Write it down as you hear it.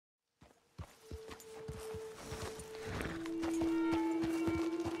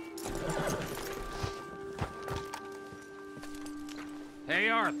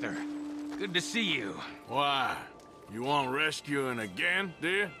Arthur. Good to see you. Why? You want rescuing again,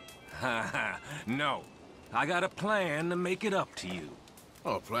 dear? No. I got a plan to make it up to you.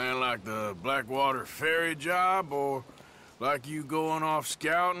 Oh, plan like the Blackwater ferry job, or like you going off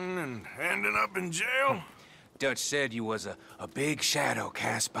scouting and ending up in jail? Dutch said you was a big shadow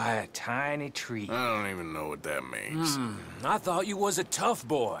cast by a tiny tree. I don't even know what that means. I thought you was a tough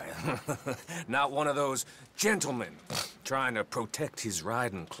boy. Not one of those gentlemen trying to protect his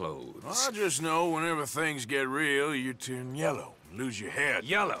riding clothes. I just know whenever things get real, you turn yellow, lose your head.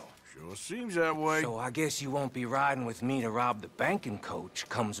 Yellow. Sure seems that way. So I guess you won't be riding with me to rob the banking coach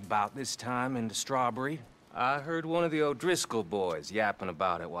comes about this time into Strawberry. I heard one of the O'Driscoll boys yapping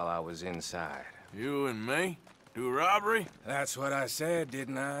about it while I was inside. You and me? Do a robbery? That's what I said,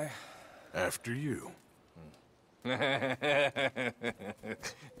 didn't I? After you.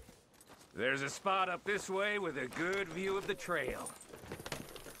 There's a spot up this way with a good view of the trail.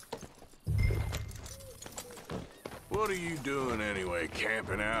 What are you doing anyway,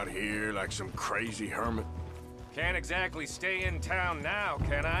 camping out here like some crazy hermit? Can't exactly stay in town now,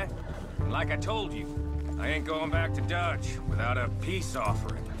 can I? Like I told you, I ain't going back to Dutch without a peace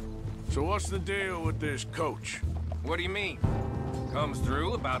offering. So what's the deal with this coach? What do you mean? Comes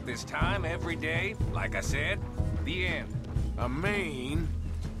through about this time every day, like I said, the end. I mean,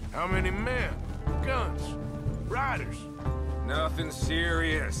 how many men, guns, riders? Nothing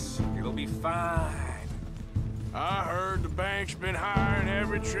serious. It'll be fine. I heard the bank's been hiring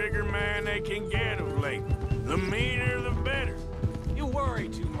every trigger man they can get of late. The meaner, the better. You worry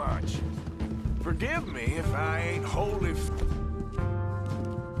too much. Forgive me if I ain't wholly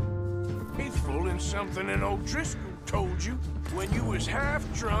faithful in something an O'Driscoll told you when you was half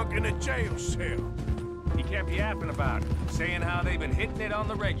drunk in a jail cell. He kept yapping about it, saying how they've been hitting it on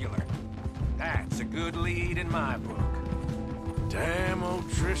the regular. That's a good lead in my book. Damn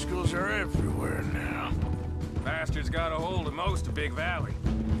O'Driscolls are everywhere now. Bastards got a hold of most of Big Valley.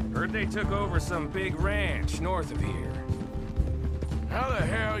 Heard they took over some big ranch north of here. How the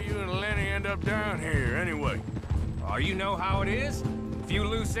hell you and Lenny end up down here, anyway? Oh, you know how it is? Few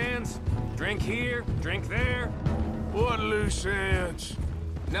loose ends. Drink here, drink there. What loose ends?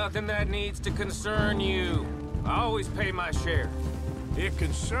 Nothing that needs to concern you. I always pay my share. It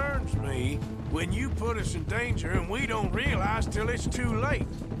concerns me when you put us in danger and we don't realize till it's too late.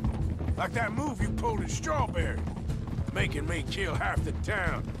 Like that move you pulled in Strawberry. Making me kill half the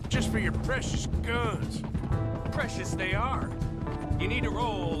town just for your precious guns. Precious they are. You need to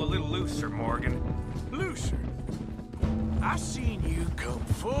roll a little looser, Morgan. Looser? I've seen you come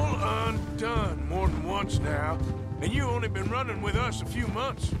full undone more than once now, and you only been running with us a few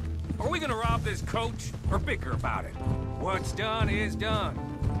months. Are we gonna rob this coach or bicker about it? What's done is done.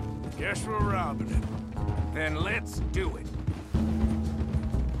 Guess we're robbing it. Then let's do it.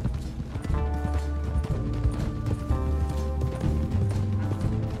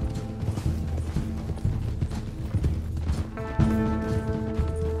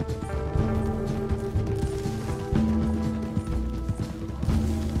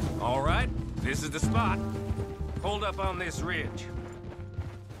 All right, this is the spot. Hold up on this ridge.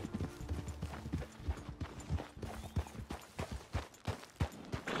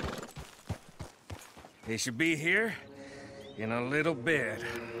 They should be here in a little bit.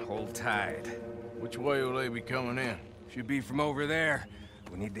 Hold tight. Which way will they be coming in? Should be from over there.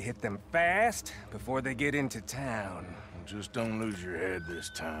 We need to hit them fast before they get into town. Just don't lose your head this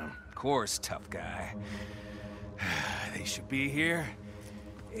time. Of course, tough guy. They should be here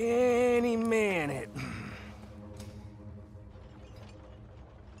any minute.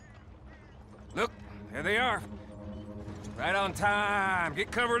 Look, there they are. Right on time. Get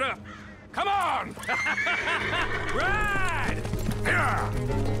covered up. Come on! Ride! Yeah!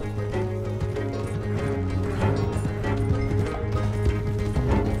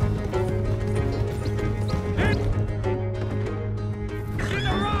 Get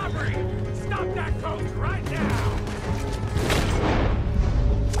the robbery! Stop that coach right now!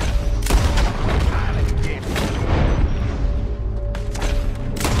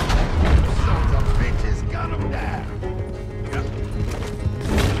 Sons of bitches, gun them down!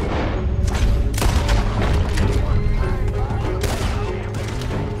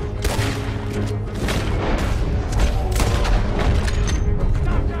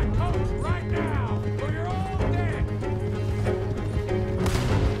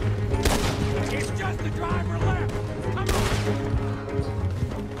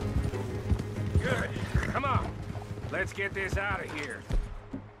 Let's get this out of here.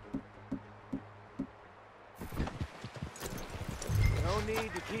 No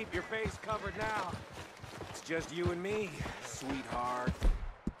need to keep your face covered now. It's just you and me, sweetheart.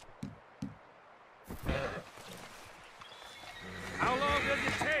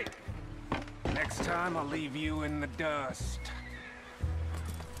 time, I'll leave you in the dust.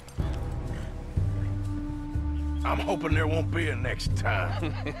 I'm hoping there won't be a next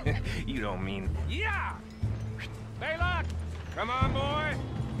time. You don't mean... Yeah! Hey, look! Come on, boy!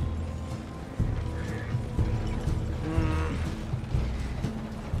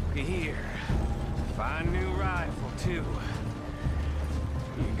 Here. Fine new rifle, too.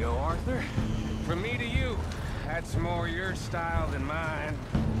 Here you go, Arthur. From me to you. That's more your style than mine.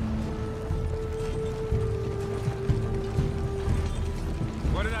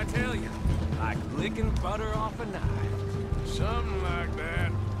 What did I tell you? Like licking butter off a knife. Something like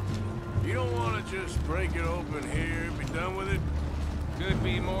that. You don't want to just break it open here, be done with it? Could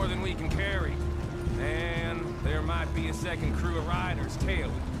be more than we can carry. And there might be a second crew of riders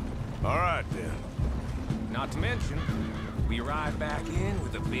tailing. All right, then. Not to mention, we ride back in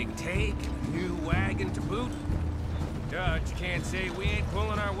with a big take and a new wagon to boot. Dutch can't say we ain't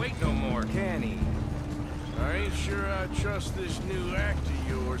pulling our weight no more, can he? I ain't sure I trust this new act of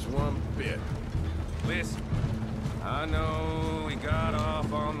yours one bit. Listen, I know we got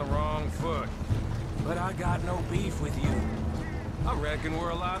off on the wrong foot, but I got no beef with you. I reckon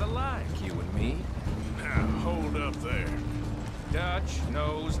we're a lot alike, you and me. Now, hold up there. Dutch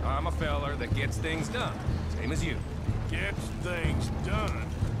knows I'm a feller that gets things done, same as you. Gets things done.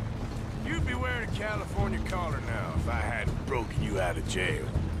 You'd be wearing a California collar now if I hadn't broken you out of jail.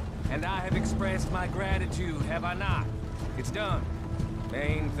 And I have expressed my gratitude, have I not? It's done.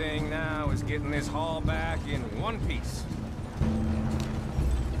 Main thing now is getting this haul back in one piece.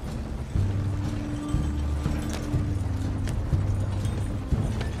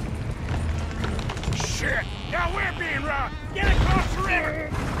 Shit! Now we're being robbed! Get across the river!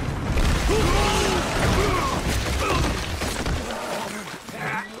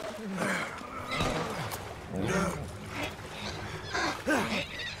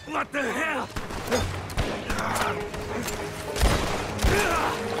 What the hell?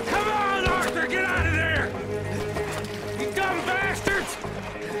 Come on, Arthur, get out of there! You dumb bastards!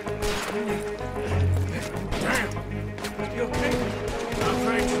 Damn! You okay? I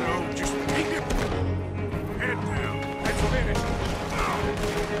think so. Just make it. Head down. Let's finish.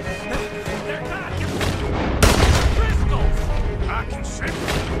 They're not your crystals! I can sense it.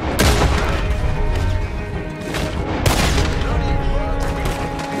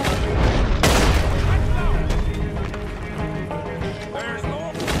 There's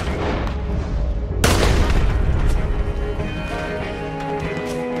more.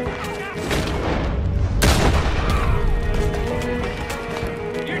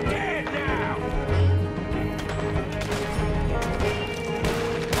 You're dead now.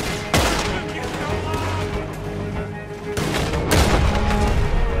 You so long.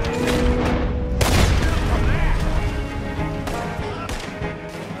 From that.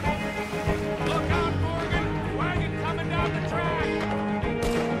 Look out, Morgan. Wagon coming down the track.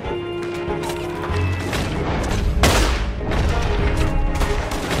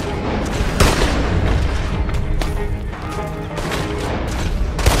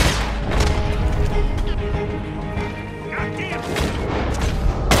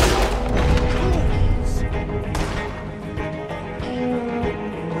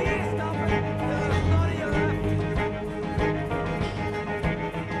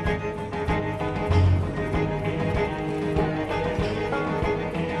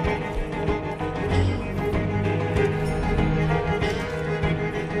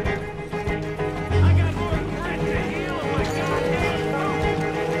 I got more grit to heal in my goddamn boot.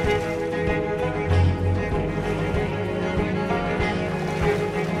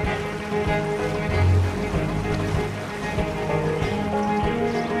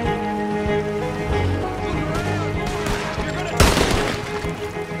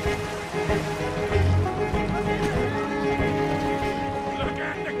 Look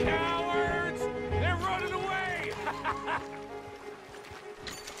at the cowards! They're running away!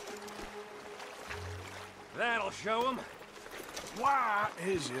 That'll show them. Why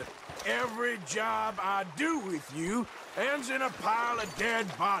is it every job I do with you ends in a pile of dead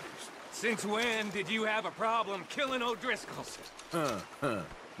bodies? Since when did you have a problem killing O'Driscolls?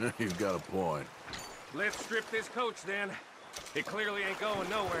 You've got a point. Let's strip this coach then. It clearly ain't going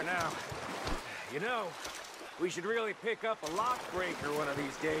nowhere now. You know, we should really pick up a lock breaker one of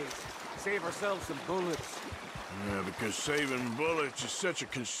these days. Save ourselves some bullets. Yeah, because saving bullets is such a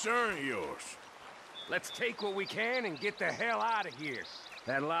concern of yours. Let's take what we can and get the hell out of here.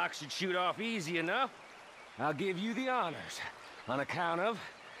 That lock should shoot off easy enough. I'll give you the honors. On account of,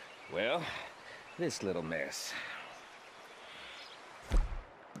 well, this little mess.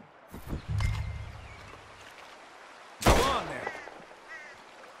 Go on then.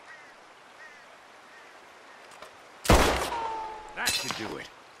 That should do it.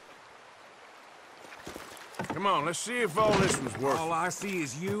 Come on, let's see if all this was worth All I see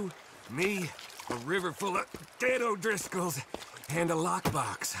is you, me, a river full of dead O'Driscolls, and a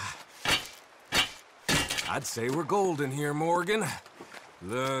lockbox. I'd say we're golden here, Morgan.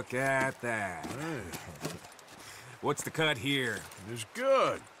 Look at that. What's the cut here? It's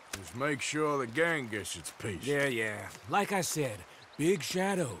good. Just make sure the gang gets its piece. Yeah. Like I said, big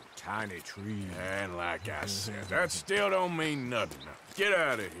shadow, tiny tree. And like I said, that still don't mean nothing. Now, get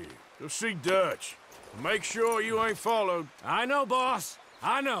out of here. Go see Dutch. Make sure you ain't followed. I know, boss.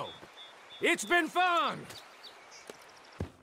 I know. It's been fun.